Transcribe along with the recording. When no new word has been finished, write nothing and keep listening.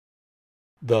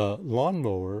The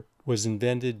lawnmower was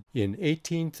invented in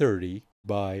 1830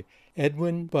 by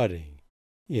Edwin Budding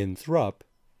in Thrupp,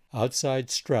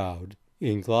 outside Stroud,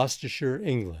 in Gloucestershire,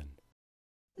 England.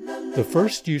 The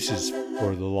first uses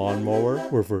for the lawnmower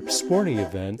were for sporting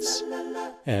events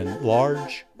and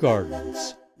large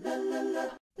gardens.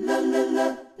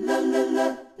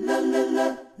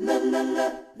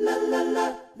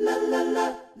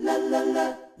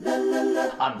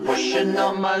 I'm pushing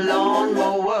on my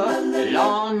lawnmower,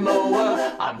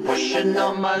 lawnmower. I'm pushing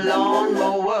on my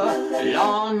lawnmower,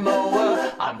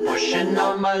 lawnmower. I'm pushing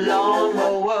on my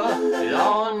lawnmower,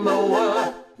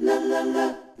 lawnmower.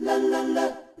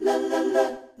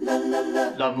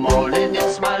 The morning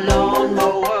it's my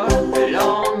lawnmower,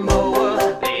 lawnmower.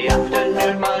 The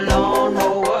afternoon my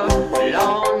lawnmower,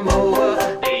 lawnmower.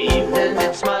 The evening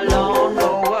it's my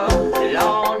lawnmower,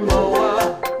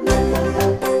 lawnmower.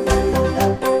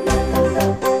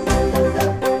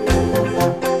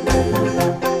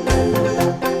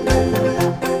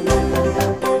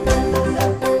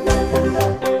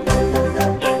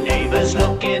 The neighbors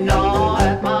looking all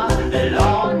at my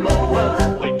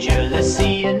lawnmower with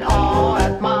jealousy and awe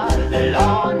at my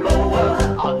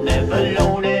lawnmower. I'll never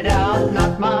loan it out,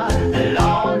 not my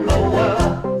lawnmower.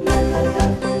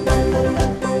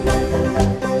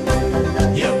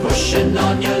 You're pushing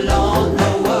on your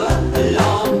lawnmower,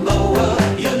 lawnmower.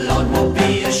 Your lawn will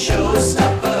be a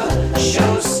showstopper,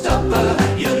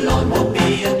 showstopper. Your lawn will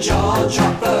be a jaw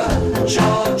dropper,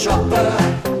 jaw dropper.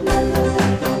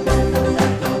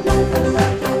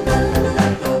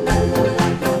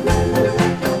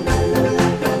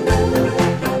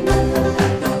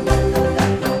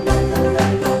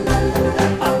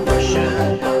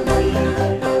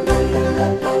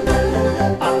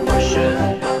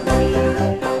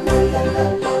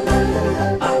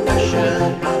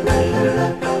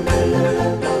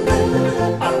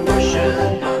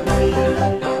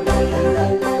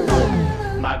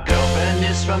 My girlfriend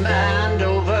is from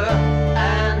Andover,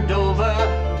 Andover.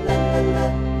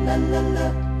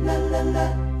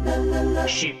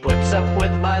 She puts up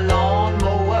with my lawn.